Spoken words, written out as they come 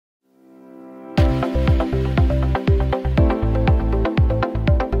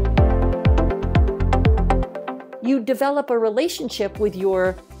develop a relationship with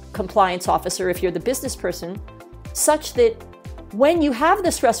your compliance officer, if you're the business person, such that when you have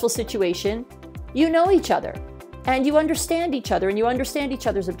the stressful situation, you know each other and you understand each other and you understand each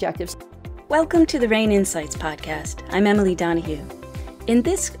other's objectives. Welcome to the RANE Insights podcast. I'm Emily Donahue. In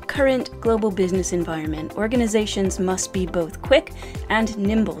this current global business environment, organizations must be both quick and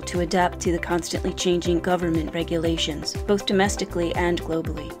nimble to adapt to the constantly changing government regulations, both domestically and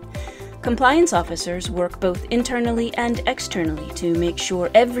globally. Compliance officers work both internally and externally to make sure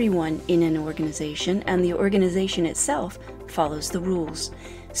everyone in an organization and the organization itself follows the rules.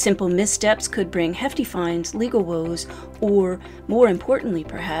 Simple missteps could bring hefty fines, legal woes, or, more importantly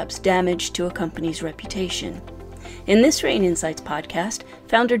perhaps, damage to a company's reputation. In this RANE Insights podcast,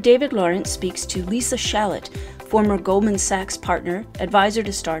 founder David Lawrence speaks to Lisa Shallett, former Goldman Sachs partner, advisor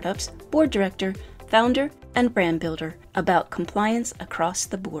to startups, board director, founder, and brand builder, about compliance across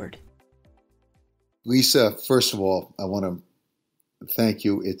the board. Lisa, first of all, I want to thank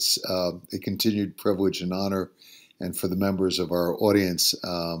you. It's a continued privilege and honor. And for the members of our audience,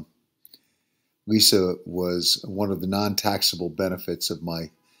 Lisa was one of the non-taxable benefits of my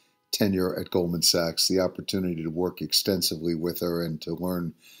tenure at Goldman Sachs, the opportunity to work extensively with her and to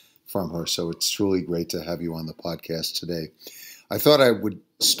learn from her. So it's truly great to have you on the podcast today. I thought I would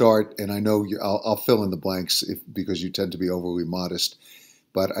start, and I know I'll fill in the blanks because you tend to be overly modest,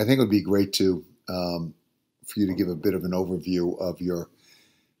 but I think it would be great to for you to give a bit of an overview of your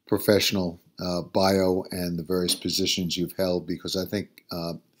professional bio and the various positions you've held, because I think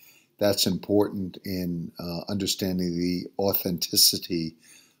that's important in understanding the authenticity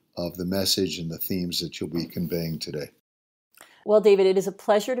of the message and the themes that you'll be conveying today. Well, David, it is a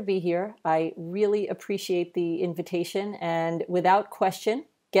pleasure to be here. I really appreciate the invitation, and without question,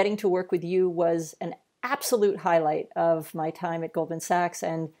 getting to work with you was an absolute highlight of my time at Goldman Sachs,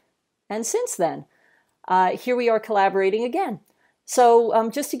 and since then, here we are collaborating again. So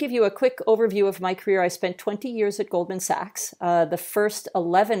just to give you a quick overview of my career, I spent 20 years at Goldman Sachs, the first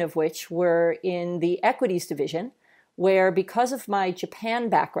 11 of which were in the equities division, where because of my Japan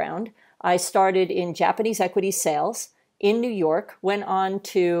background, I started in Japanese equity sales in New York, went on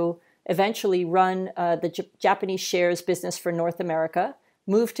to eventually run the Japanese shares business for North America,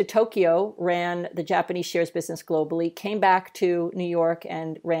 moved to Tokyo, ran the Japanese shares business globally, came back to New York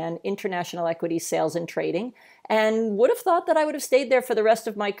and ran international equity sales and trading, and would have thought that I would have stayed there for the rest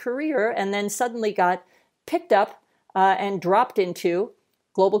of my career, and then suddenly got picked up and dropped into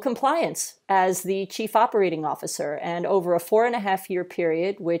global compliance as the chief operating officer. And over a 4.5-year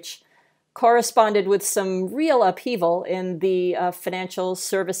period, which corresponded with some real upheaval in the financial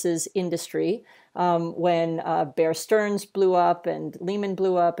services industry, when Bear Stearns blew up and Lehman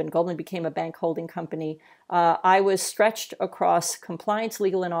blew up and Goldman became a bank holding company, I was stretched across compliance,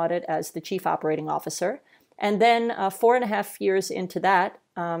 legal, and audit as the chief operating officer. And then 4.5 years into that,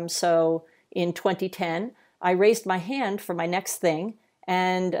 so in 2010, I raised my hand for my next thing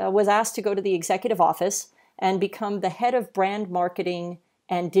and was asked to go to the executive office and become the head of brand marketing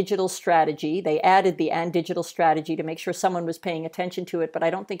and digital strategy. They added the "and digital strategy" to make sure someone was paying attention to it, but I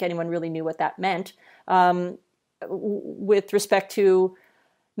don't think anyone really knew what that meant with respect to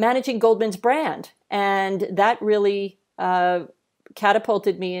managing Goldman's brand. And that really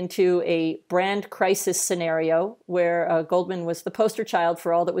catapulted me into a brand crisis scenario where Goldman was the poster child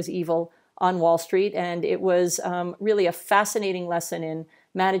for all that was evil on Wall Street. And it was really a fascinating lesson in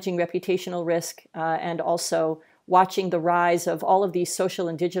managing reputational risk and also watching the rise of all of these social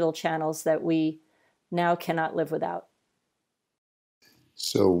and digital channels that we now cannot live without.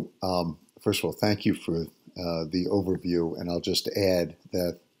 So, first of all, thank you for the overview. And I'll just add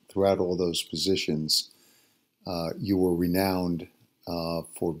that throughout all those positions, you were renowned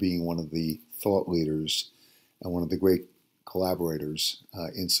for being one of the thought leaders and one of the great collaborators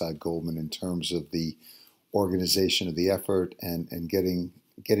inside Goldman in terms of the organization of the effort and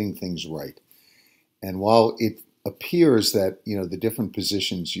getting things right. And while it appears that the different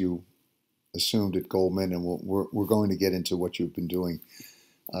positions you assumed at Goldman, and we're going to get into what you've been doing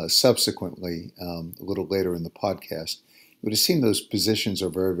subsequently a little later in the podcast, it would have seemed those positions are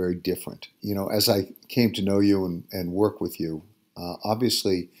very, very different. As I came to know you and work with you,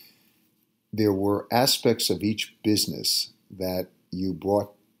 obviously there were aspects of each business that you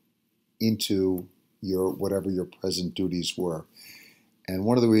brought into whatever your present duties were. And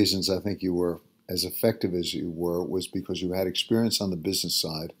one of the reasons I think you were as effective as you were was because you had experience on the business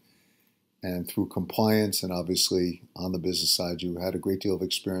side, and through compliance and obviously on the business side, you had a great deal of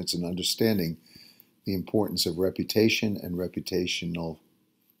experience in understanding the importance of reputation and reputational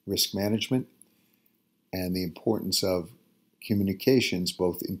risk management, and the importance of communications,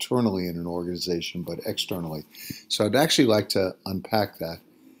 both internally in an organization, but externally. So I'd actually like to unpack that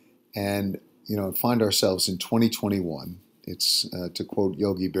and, find ourselves in 2021. It's, to quote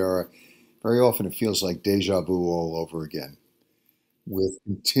Yogi Berra, very often it feels like deja vu all over again, with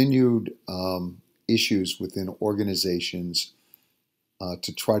continued issues within organizations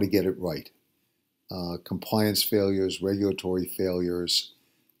to try to get it right. Compliance failures, regulatory failures,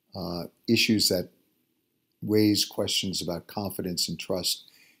 issues that raise questions about confidence and trust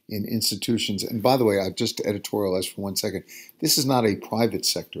in institutions. And by the way, I'll just editorialize for 1 second. This is not a private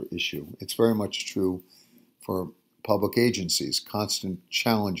sector issue. It's very much true for public agencies, constant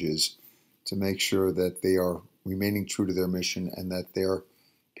challenges to make sure that they are remaining true to their mission and that their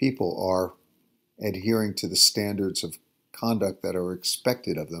people are adhering to the standards of conduct that are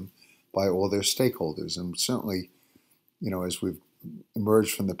expected of them by all their stakeholders. And certainly, as we've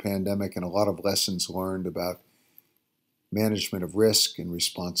emerged from the pandemic and a lot of lessons learned about management of risk and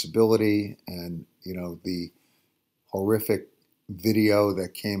responsibility and, the horrific video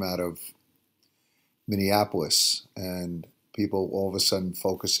that came out of Minneapolis and people all of a sudden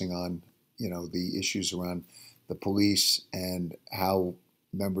focusing on, the issues around the police and how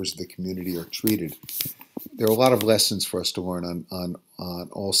members of the community are treated. There are a lot of lessons for us to learn on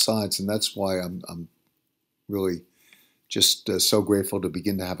all sides, and that's why I'm really just so grateful to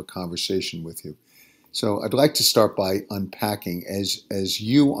begin to have a conversation with you. So I'd like to start by unpacking, as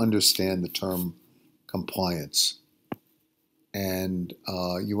you understand the term compliance, and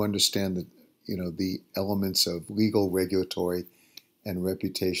you understand that the elements of legal, regulatory, and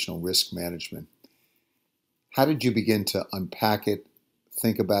reputational risk management. How did you begin to unpack it,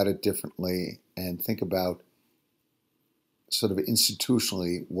 think about it differently, and think about sort of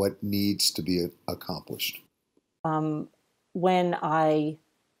institutionally what needs to be accomplished? When I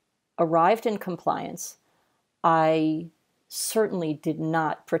arrived in compliance, I certainly did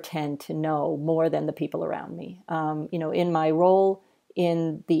not pretend to know more than the people around me. In my role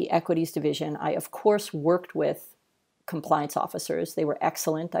in the equities division, I, of course, worked with compliance officers. They were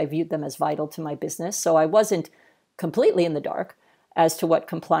excellent. I viewed them as vital to my business. So I wasn't completely in the dark as to what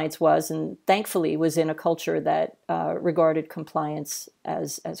compliance was, and thankfully was in a culture that regarded compliance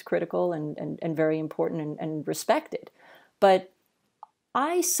as critical and very important and respected. But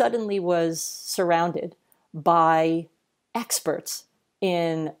I suddenly was surrounded by experts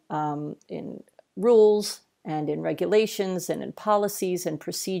in rules and in regulations and in policies and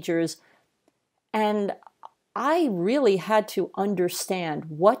procedures. And I really had to understand,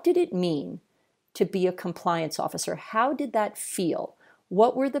 what did it mean to be a compliance officer? How did that feel?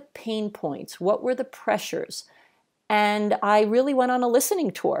 What were the pain points? What were the pressures? And I really went on a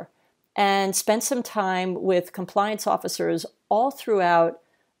listening tour and spent some time with compliance officers all throughout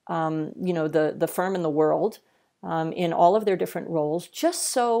the firm and the world, in all of their different roles, just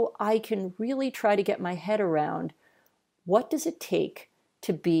so I can really try to get my head around, what does it take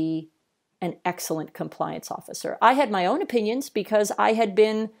to be an excellent compliance officer? I had my own opinions because I had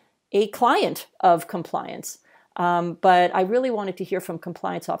been a client of compliance, but I really wanted to hear from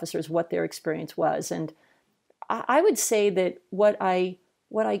compliance officers what their experience was. And I would say that what I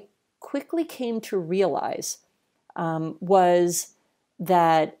quickly came to realize was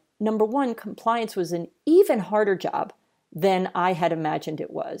that, number one, compliance was an even harder job than I had imagined it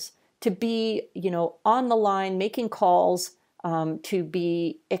was. To be, on the line, making calls, to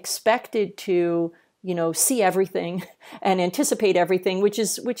be expected to, see everything and anticipate everything, which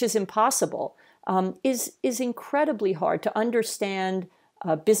is impossible, is incredibly hard to understand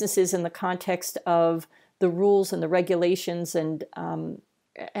businesses in the context of the rules and the regulations and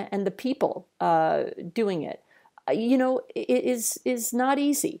the people doing it. It is not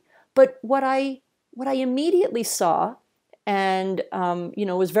easy. But what I immediately saw, and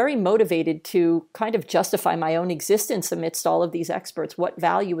was very motivated to kind of justify my own existence amidst all of these experts, what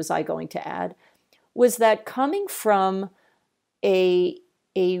value was I going to add, was that coming from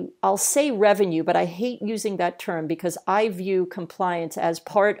I'll say revenue, but I hate using that term because I view compliance as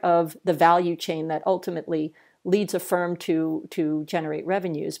part of the value chain that ultimately leads a firm to generate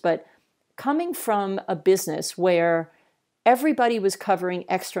revenues. But coming from a business where everybody was covering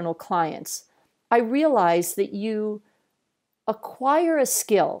external clients, I realized that you acquire a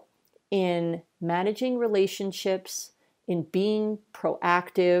skill in managing relationships, in being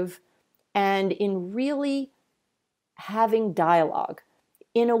proactive, and in really having dialogue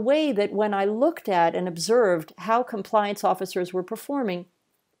in a way that when I looked at and observed how compliance officers were performing,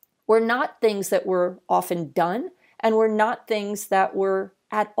 were not things that were often done and were not things that were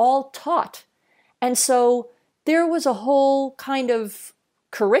at all taught. And so there was a whole kind of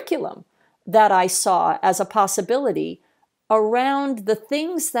curriculum that I saw as a possibility around the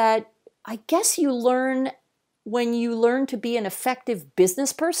things that I guess you learn when you learn to be an effective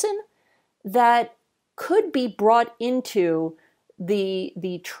business person that could be brought into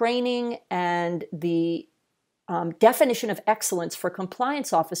the training and the definition of excellence for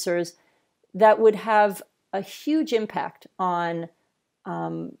compliance officers that would have a huge impact on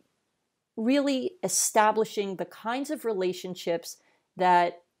really establishing the kinds of relationships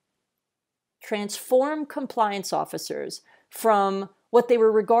that transform compliance officers from what they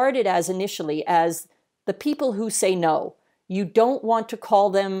were regarded as initially as the people who say no. You don't want to call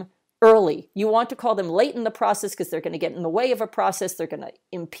them early. You want to call them late in the process because they're going to get in the way of a process. They're going to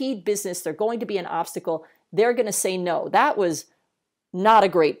impede business. They're going to be an obstacle. They're going to say no. That was not a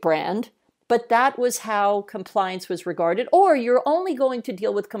great brand, but that was how compliance was regarded. Or you're only going to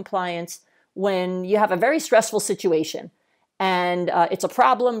deal with compliance when you have a very stressful situation and it's a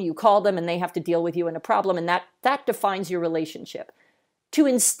problem. You call them and they have to deal with you in a problem, and that defines your relationship. To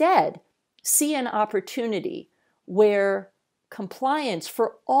instead see an opportunity where compliance,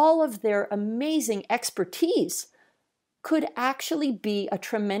 for all of their amazing expertise, could actually be a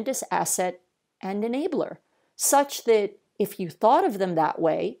tremendous asset and enabler, such that if you thought of them that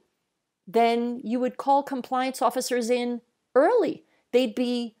way, then you would call compliance officers in early. They'd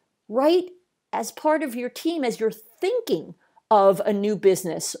be right as part of your team as you're thinking of a new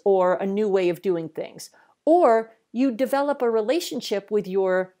business or a new way of doing things. Or you develop a relationship with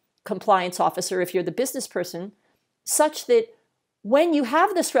your compliance officer, if you're the business person, such that when you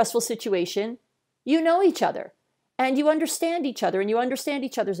have the stressful situation, you know each other and you understand each other and you understand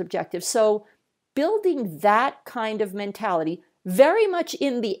each other's objectives. So building that kind of mentality very much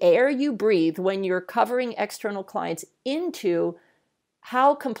in the air you breathe when you're covering external clients into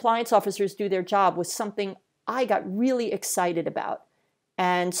how compliance officers do their job was something I got really excited about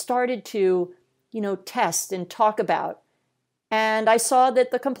and started to, test and talk about. And I saw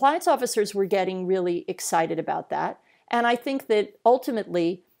that the compliance officers were getting really excited about that. And I think that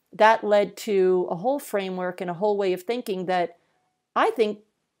ultimately that led to a whole framework and a whole way of thinking that I think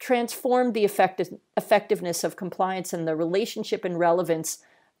transformed the effectiveness of compliance and the relationship and relevance,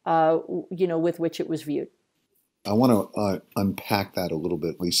 with which it was viewed. I want to unpack that a little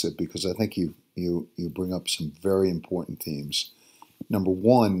bit, Lisa, because I think you bring up some very important themes. Number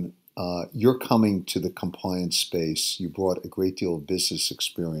one, you're coming to the compliance space. You brought a great deal of business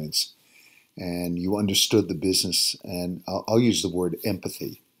experience, and you understood the business, and I'll use the word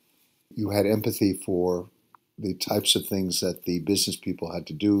empathy. You had empathy for the types of things that the business people had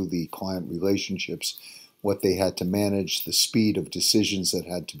to do, the client relationships, what they had to manage, the speed of decisions that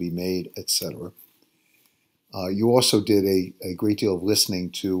had to be made, etc. You also did a great deal of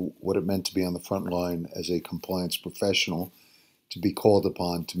listening to what it meant to be on the front line as a compliance professional, to be called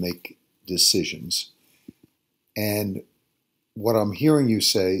upon to make decisions. And what I'm hearing you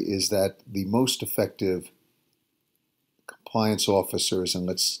say is that the most effective compliance officers, and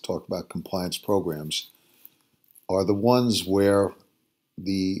let's talk about compliance programs, are the ones where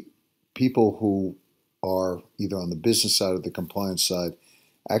the people who are either on the business side or the compliance side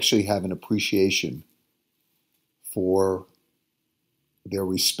actually have an appreciation for their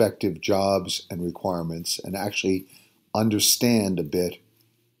respective jobs and requirements and actually understand a bit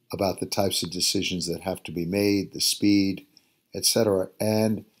about the types of decisions that have to be made, the speed, etc.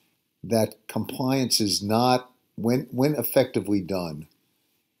 And that compliance is not, when effectively done,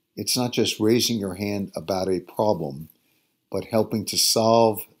 it's not just raising your hand about a problem, but helping to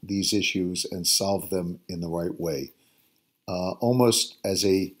solve these issues and solve them in the right way. Almost as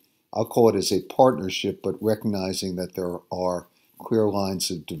I'll call it as a partnership, but recognizing that there are clear lines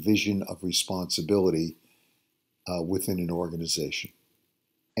of division of responsibility within an organization.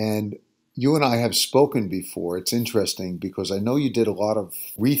 And you and I have spoken before. It's interesting because I know you did a lot of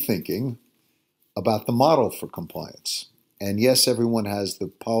rethinking about the model for compliance. And yes, everyone has the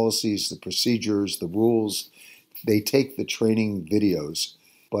policies, the procedures, the rules. They take the training videos.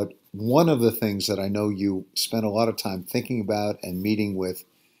 But one of the things that I know you spent a lot of time thinking about and meeting with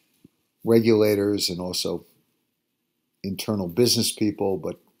regulators and also internal business people,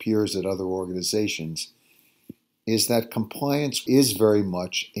 but peers at other organizations, is that compliance is very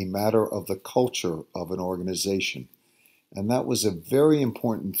much a matter of the culture of an organization. And that was a very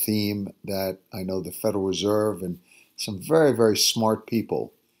important theme that I know the Federal Reserve and some very, very smart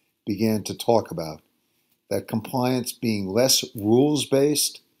people began to talk about, that compliance being less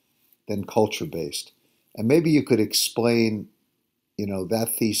rules-based than culture-based. And maybe you could explain,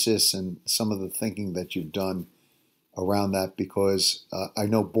 that thesis and some of the thinking that you've done around that, because I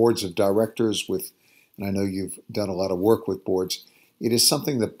know boards of directors and I know you've done a lot of work with boards. It is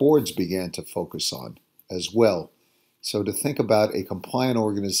something that boards began to focus on as well. So to think about a compliant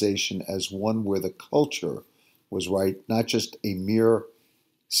organization as one where the culture was right, not just a mere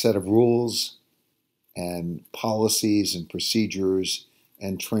set of rules and policies and procedures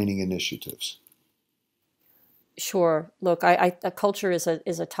and training initiatives. Sure. Look, culture is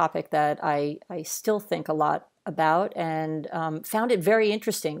a topic that I still think a lot about, and found it very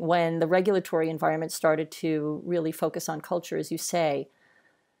interesting when the regulatory environment started to really focus on culture, as you say.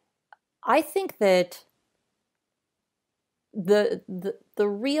 I think that the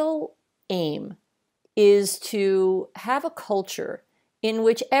real aim is to have a culture in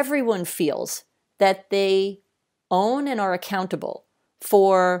which everyone feels that they own and are accountable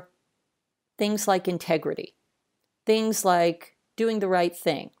for things like integrity, things like doing the right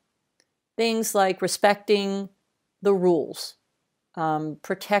thing, things like respecting the rules,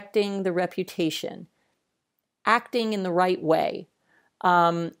 protecting the reputation, acting in the right way.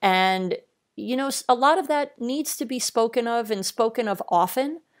 And, a lot of that needs to be spoken of and spoken of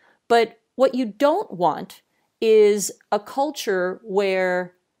often. But what you don't want is a culture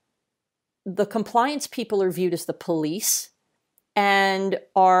where the compliance people are viewed as the police and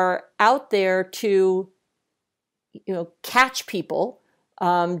are out there to, catch people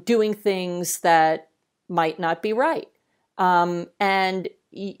doing things that might not be right. And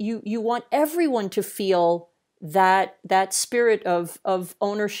you want everyone to feel that spirit of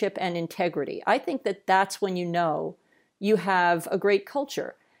ownership and integrity. I think that that's when you have a great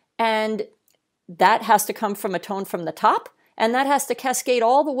culture. And that has to come from a tone from the top, and that has to cascade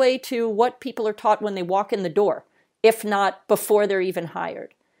all the way to what people are taught when they walk in the door, if not before they're even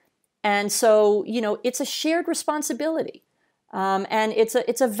hired. And so, it's a shared responsibility, and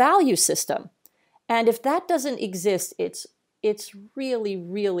it's a value system. And if that doesn't exist, it's really,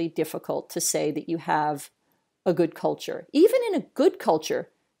 really difficult to say that you have a good culture. Even in a good culture,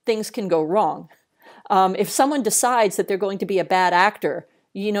 things can go wrong. If someone decides that they're going to be a bad actor,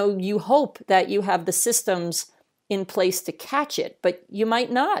 you hope that you have the systems in place to catch it, but you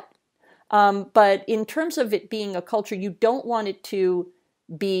might not. But in terms of it being a culture, you don't want it to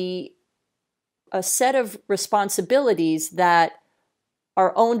be a set of responsibilities that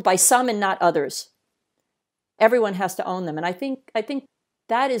are owned by some and not others. Everyone has to own them. And I think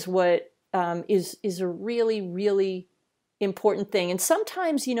that is what is a really, really important thing. And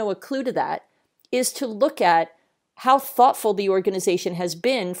sometimes, a clue to that is to look at how thoughtful the organization has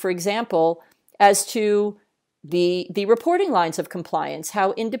been, for example, as to the reporting lines of compliance,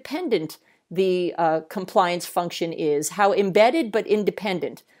 how independent the compliance function is, how embedded but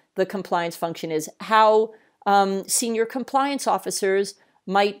independent the compliance function is, how senior compliance officers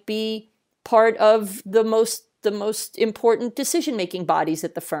might be part of the most important decision-making bodies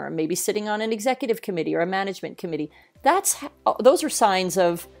at the firm, maybe sitting on an executive committee or a management committee. Those are signs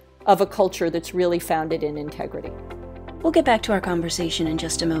of a culture that's really founded in integrity. We'll get back to our conversation in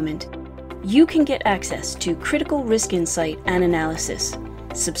just a moment. You can get access to critical risk insight and analysis.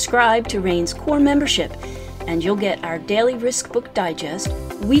 Subscribe to RANE's core membership, and you'll get our daily risk book digest,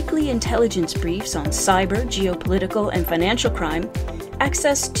 weekly intelligence briefs on cyber, geopolitical, and financial crime,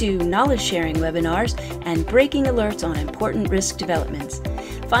 access to knowledge-sharing webinars, and breaking alerts on important risk developments.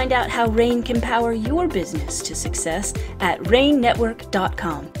 Find out how RANE can power your business to success at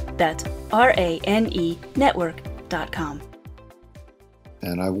ranenetwork.com. That's RANE network.com.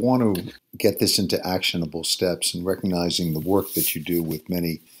 And I want to get this into actionable steps and recognizing the work that you do with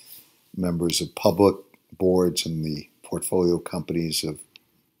many members of public boards and the portfolio companies of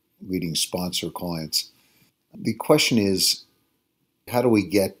leading sponsor clients. The question is, how do we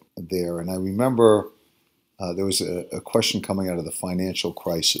get there? And I remember there was a question coming out of the financial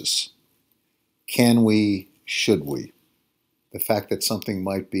crisis. Can we, should we? The fact that something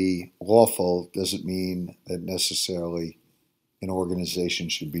might be lawful doesn't mean that necessarily an organization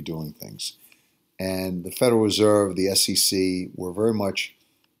should be doing things. And the Federal Reserve, the SEC, were very much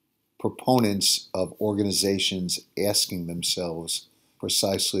proponents of organizations asking themselves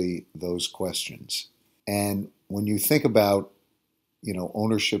precisely those questions. And when you think about,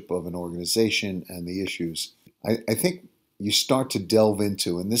 ownership of an organization and the issues, I think you start to delve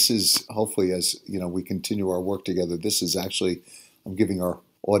into, and this is hopefully as, we continue our work together, this is actually, I'm giving our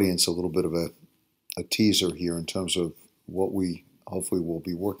audience a little bit of a teaser here in terms of what we hopefully will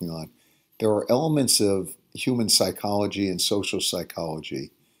be working on. There are elements of human psychology and social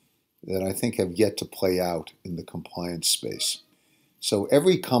psychology that I think have yet to play out in the compliance space. So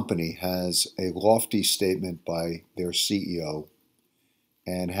every company has a lofty statement by their CEO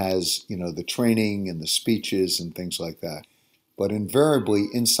and has, the training and the speeches and things like that. But invariably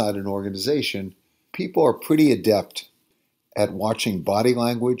inside an organization, people are pretty adept at watching body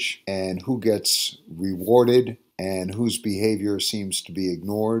language and who gets rewarded and whose behavior seems to be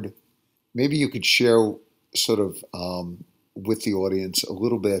ignored. Maybe you could share sort of with the audience a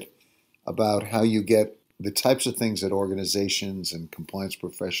little bit about how you get the types of things that organizations and compliance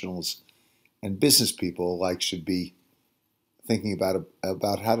professionals and business people alike should be thinking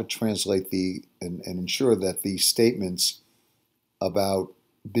about how to translate and ensure that the statements about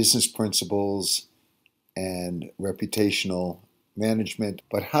business principles and reputational management,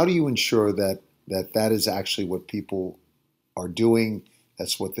 but how do you ensure that is actually what people are doing,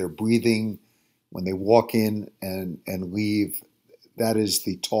 that's what they're breathing when they walk in and leave, that is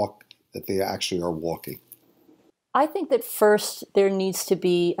the talk that they actually are walking? I think that first there needs to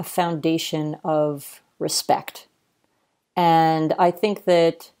be a foundation of respect. And I think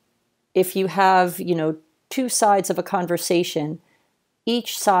that if you have, two sides of a conversation,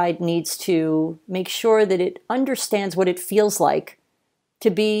 each side needs to make sure that it understands what it feels like to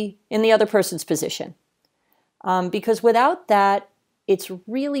be in the other person's position. Because without that, it's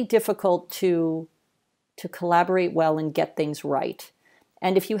really difficult to collaborate well and get things right.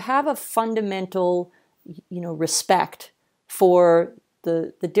 And if you have a fundamental, respect for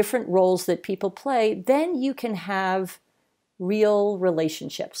the different roles that people play, then you can have real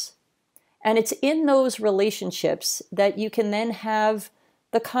relationships. And it's in those relationships that you can then have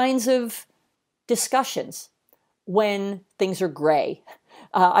the kinds of discussions when things are gray.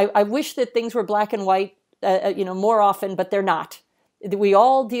 I wish that things were black and white, more often, but they're not. We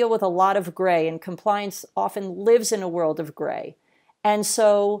all deal with a lot of gray, and compliance often lives in a world of gray. And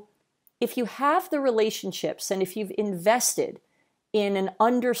so if you have the relationships and if you've invested in an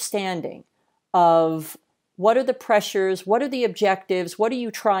understanding of what are the pressures, what are the objectives, what are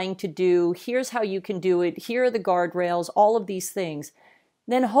you trying to do, here's how you can do it, here are the guardrails, all of these things,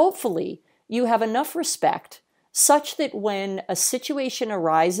 then hopefully you have enough respect such that when a situation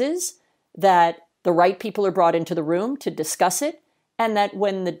arises, that the right people are brought into the room to discuss it, and that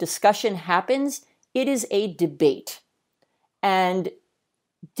when the discussion happens, it is a debate. And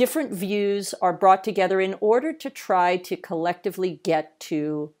different views are brought together in order to try to collectively get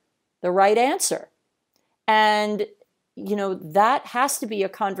to the right answer. And, that has to be a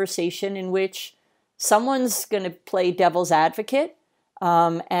conversation in which someone's going to play devil's advocate,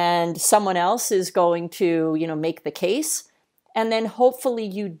 and someone else is going to, make the case. And then hopefully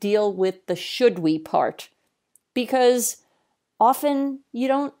you deal with the should we part, because often you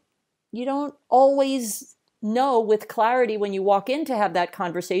don't always know with clarity when you walk in to have that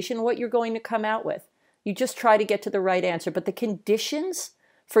conversation what you're going to come out with. You just try to get to the right answer. But the conditions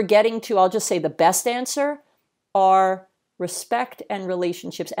for getting to, I'll just say, the best answer are respect and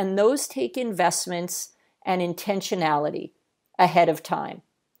relationships. And those take investments and intentionality ahead of time.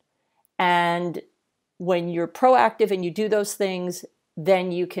 And when you're proactive and you do those things,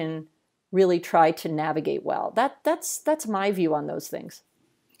 then you can really try to navigate well. That's my view on those things.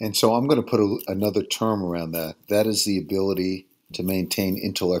 And so I'm going to put another term around that. That is the ability to maintain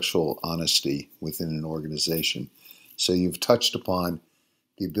intellectual honesty within an organization. So you've touched upon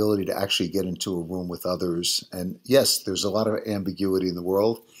the ability to actually get into a room with others. And yes, there's a lot of ambiguity in the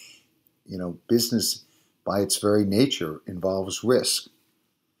world. Business by its very nature involves risk.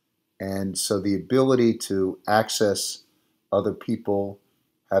 And so the ability to access other people,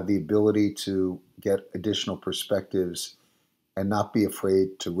 have the ability to get additional perspectives, and not be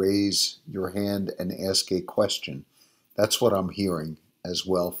afraid to raise your hand and ask a question. That's what I'm hearing as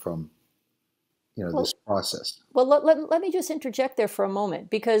well from this process. Well, let me just interject there for a moment,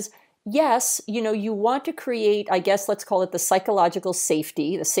 because yes, you want to create, I guess, let's call it the psychological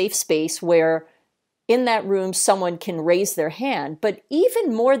safety, the safe space where in that room someone can raise their hand. But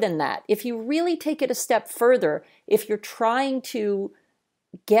even more than that, if you really take it a step further, if you're trying to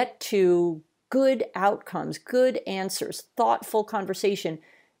get to good outcomes, good answers, thoughtful conversation,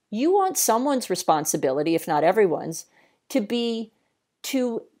 you want someone's responsibility, if not everyone's, to be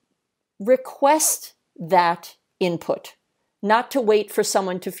to request that input, not to wait for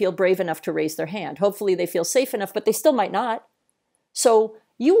someone to feel brave enough to raise their hand. Hopefully they feel safe enough, but they still might not. So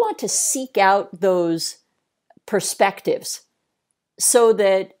you want to seek out those perspectives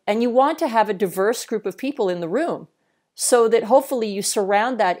and you want to have a diverse group of people in the room so that hopefully you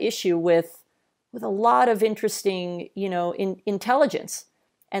surround that issue with a lot of interesting, intelligence.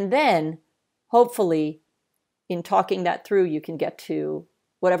 And then hopefully in talking that through, you can get to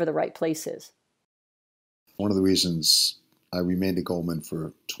whatever the right place is. One of the reasons I remained at Goldman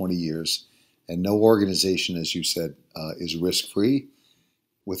for 20 years, and no organization, as you said, is risk-free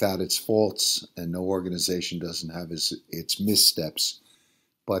without its faults, and no organization doesn't have its missteps.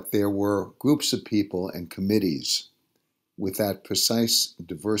 But there were groups of people and committees with that precise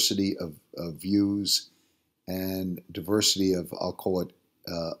diversity of views and diversity of, I'll call it,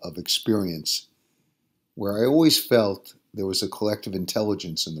 of experience, where I always felt there was a collective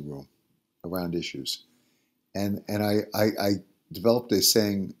intelligence in the room around issues. And I developed a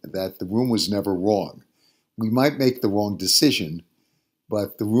saying that the room was never wrong. We might make the wrong decision,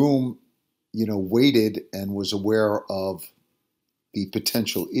 but the room, waited and was aware of the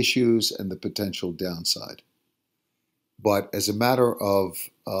potential issues and the potential downside. But as a matter of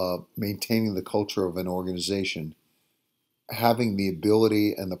maintaining the culture of an organization, having the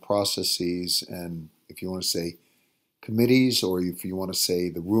ability and the processes, and if you want to say committees, or if you want to say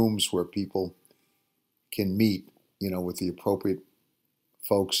the rooms where people can meet, with the appropriate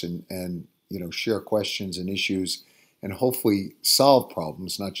folks and share questions and issues and hopefully solve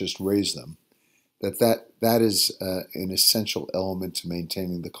problems, not just raise them, that is an essential element to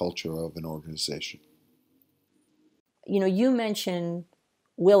maintaining the culture of an organization. You mentioned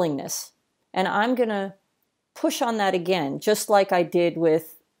willingness, and I'm going to push on that again, just like I did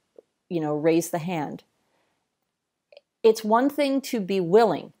with, raise the hand. It's one thing to be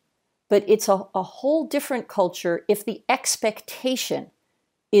willing, but it's a whole different culture if the expectation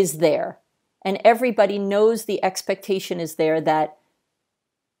is there and everybody knows the expectation is there, that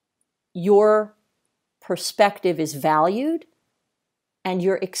your perspective is valued and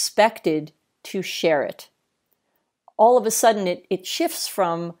you're expected to share it. All of a sudden it shifts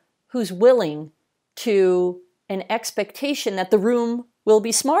from who's willing to an expectation that the room will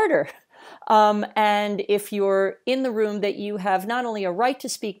be smarter. And if you're in the room, that you have not only a right to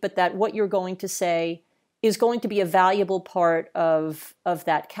speak, but that what you're going to say is going to be a valuable part of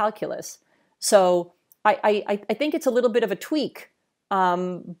that calculus. So I think it's a little bit of a tweak,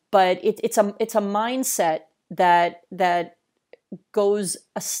 but it's a mindset that goes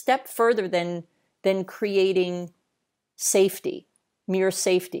a step further than creating safety, mere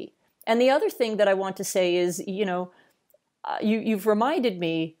safety. And the other thing that I want to say is, you've reminded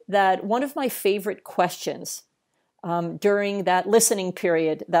me that one of my favorite questions during that listening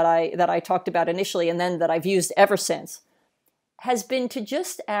period that I talked about initially, and then that I've used ever since, has been to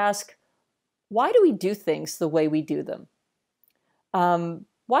just ask, why do we do things the way we do them?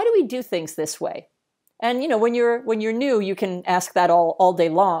 Why do we do things this way? And when you're new, you can ask that all day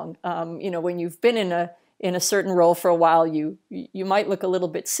long. When you've been in a certain role for a while, you might look a little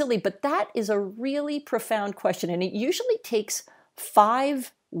bit silly, but that is a really profound question. And it usually takes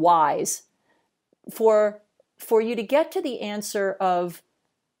 5 whys for you to get to the answer of,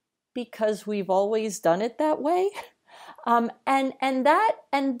 because we've always done it that way. And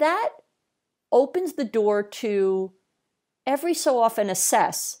that opens the door to every so often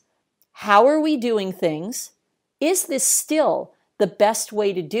assess, how are we doing things? Is this still the best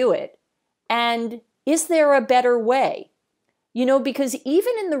way to do it? And is there a better way? Because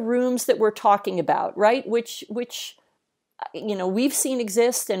even in the rooms that we're talking about, right, which we've seen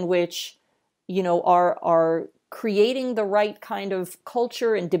exist and which, are creating the right kind of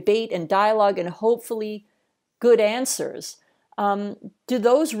culture and debate and dialogue and hopefully good answers, do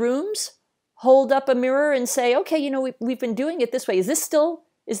those rooms hold up a mirror and say, okay, we've been doing it this way. Is this still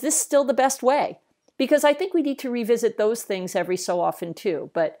the best way? Because I think we need to revisit those things every so often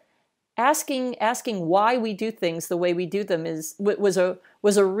too. But asking why we do things the way we do them was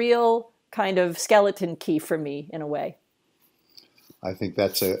a real kind of skeleton key for me in a way. I think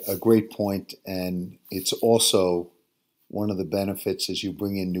that's a great point, and it's also one of the benefits as you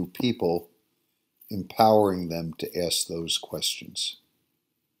bring in new people, empowering them to ask those questions.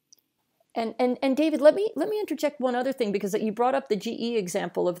 And David, let me interject one other thing, because you brought up the GE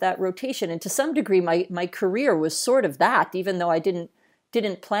example of that rotation, and to some degree my career was sort of that, even though I didn't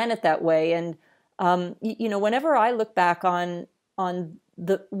plan it that way. And whenever I look back on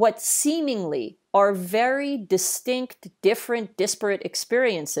what seemingly are very distinct, different, disparate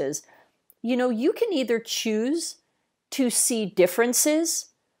experiences, you can either choose to see differences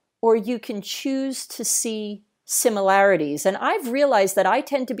or you can choose to see similarities. And I've realized that I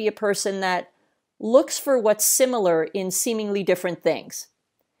tend to be a person that looks for what's similar in seemingly different things.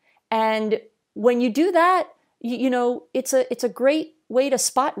 And when you do that, it's a great way to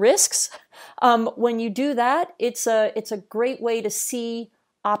spot risks. When you do that, it's a great way to see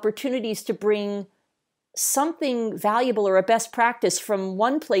opportunities to bring something valuable or a best practice from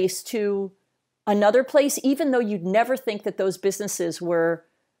one place to another place, even though you'd never think that those businesses were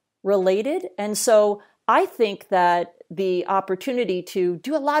related. And so I think that the opportunity to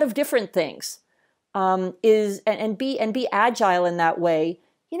do a lot of different things and be agile in that way,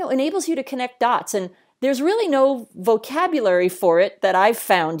 enables you to connect dots. And there's really no vocabulary for it that I've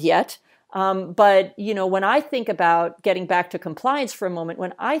found yet. But when I think about getting back to compliance for a moment,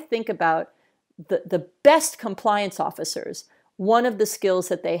 when I think about the best compliance officers, one of the skills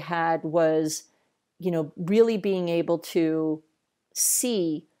that they had was, really being able to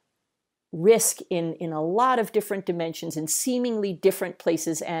see risk in a lot of different dimensions in seemingly different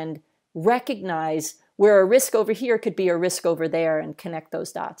places and recognize where a risk over here could be a risk over there and connect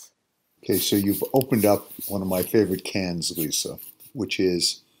those dots. Okay, so you've opened up one of my favorite cans, Lisa, which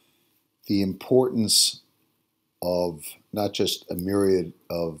is the importance of not just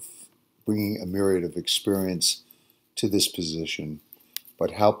bringing a myriad of experience to this position,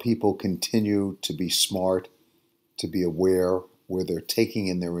 but how people continue to be smart, to be aware where they're taking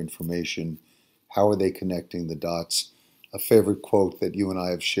in their information, how are they connecting the dots. A favorite quote that you and I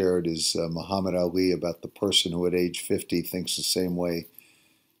have shared is Muhammad Ali about the person who at age 50 thinks the same way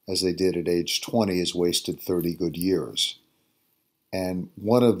as they did at age 20 has wasted 30 good years. And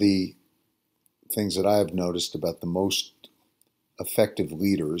one of the things that I have noticed about the most effective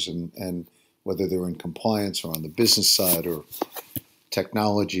leaders, and whether they're in compliance or on the business side or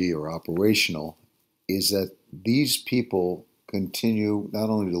technology or operational, is that these people continue not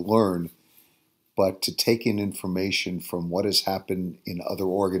only to learn, but to take in information from what has happened in other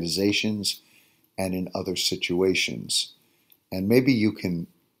organizations and in other situations. And maybe you can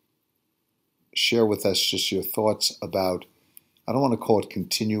share with us just your thoughts about, I don't want to call it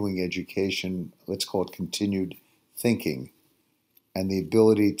continuing education, let's call it continued thinking, and the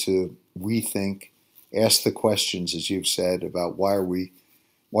ability to rethink, ask the questions, as you've said, about why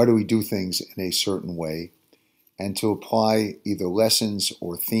do we do things in a certain way, and to apply either lessons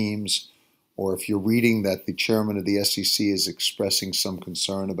or themes, or if you're reading that the chairman of the SEC is expressing some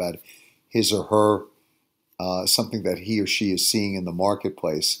concern about his or her, something that he or she is seeing in the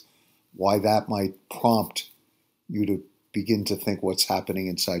marketplace, why that might prompt you to begin to think what's happening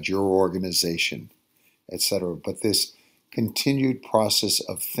inside your organization, etc. But this continued process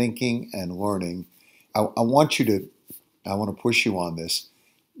of thinking and learning, I want to push you on this,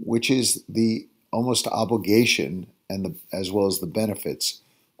 which is the almost obligation and as well as the benefits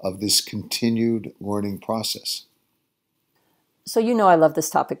of this continued learning process. So I love this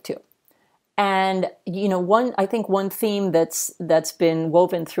topic too. And I think one theme that's been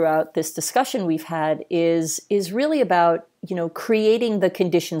woven throughout this discussion we've had is really about creating the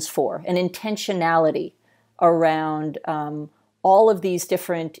conditions for an intentionality around all of these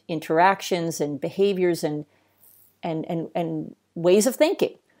different interactions and behaviors and ways of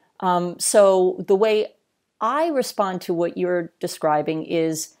thinking. So the way I respond to what you're describing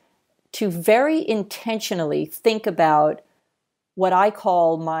is to very intentionally think about what I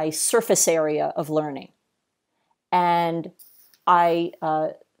call my surface area of learning. And I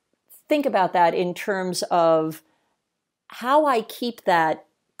think about that in terms of how I keep that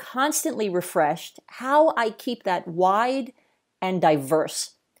constantly refreshed, how I keep that wide and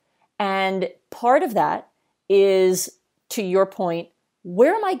diverse. And part of that is, to your point,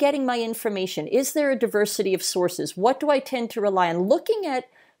 where am I getting my information? Is there a diversity of sources? What do I tend to rely on? Looking at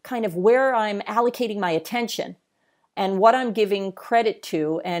kind of where I'm allocating my attention and what I'm giving credit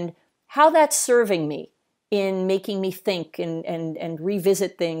to and how that's serving me in making me think and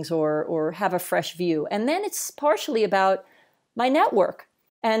revisit things or have a fresh view. And then it's partially about my network.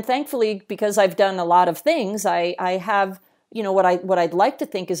 And thankfully, because I've done a lot of things, I have, what I'd like to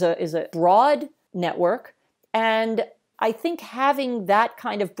think is a broad network. And I think having that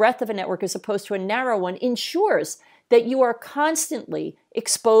kind of breadth of a network as opposed to a narrow one ensures that you are constantly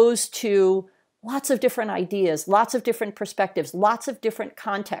exposed to lots of different ideas, lots of different perspectives, lots of different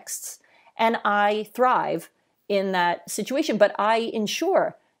contexts. And I thrive in that situation, but I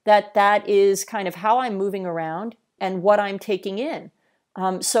ensure that that is kind of how I'm moving around and what I'm taking in.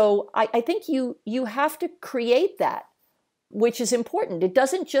 So I think you have to create that, which is important. It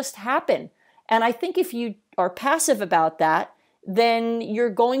doesn't just happen. And I think if you are passive about that, then you're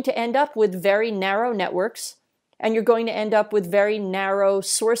going to end up with very narrow networks and you're going to end up with very narrow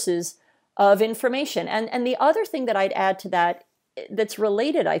sources of information. And the other thing that I'd add to that that's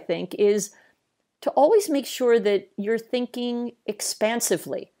related, I think, is to always make sure that you're thinking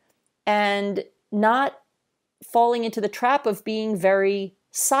expansively and not falling into the trap of being very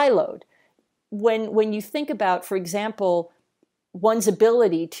siloed. When you think about, for example, one's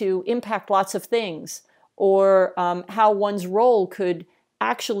ability to impact lots of things, or how one's role could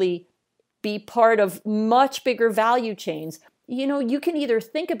actually be part of much bigger value chains, you can either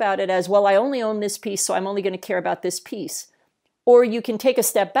think about it as, well, I only own this piece, so I'm only going to care about this piece. Or you can take a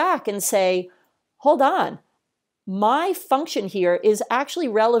step back and say, hold on, my function here is actually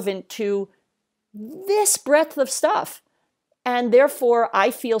relevant to this breadth of stuff. And therefore,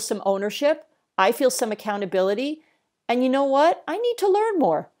 I feel some ownership, I feel some accountability. And you know what? I need to learn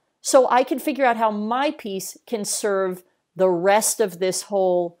more. so I can figure out how my piece can serve the rest of this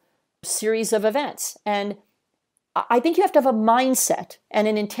whole series of events. And I think you have to have a mindset and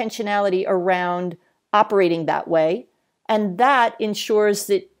an intentionality around operating that way. And that ensures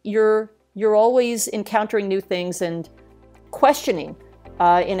that you're always encountering new things and questioning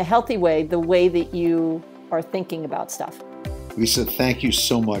in a healthy way the way that you are thinking about stuff. Lisa, thank you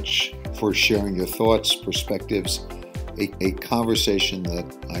so much for sharing your thoughts, perspectives, a conversation that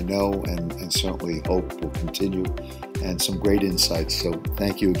I know and certainly hope will continue, and some great insights. So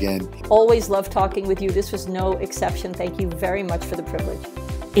thank you again. Always love talking with you. This was no exception. Thank you very much for the privilege.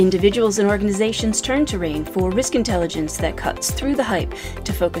 Individuals and organizations turn to RANE for risk intelligence that cuts through the hype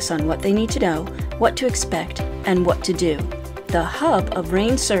to focus on what they need to know, what to expect, and what to do. The hub of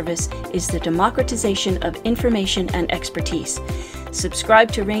RANE's service is the democratization of information and expertise.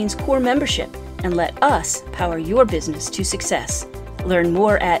 Subscribe to RANE's core membership and let us power your business to success. Learn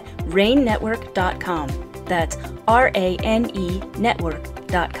more at ranenetwork.com. That's RANE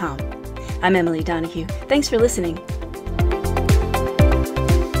network.com. I'm Emily Donahue. Thanks for listening.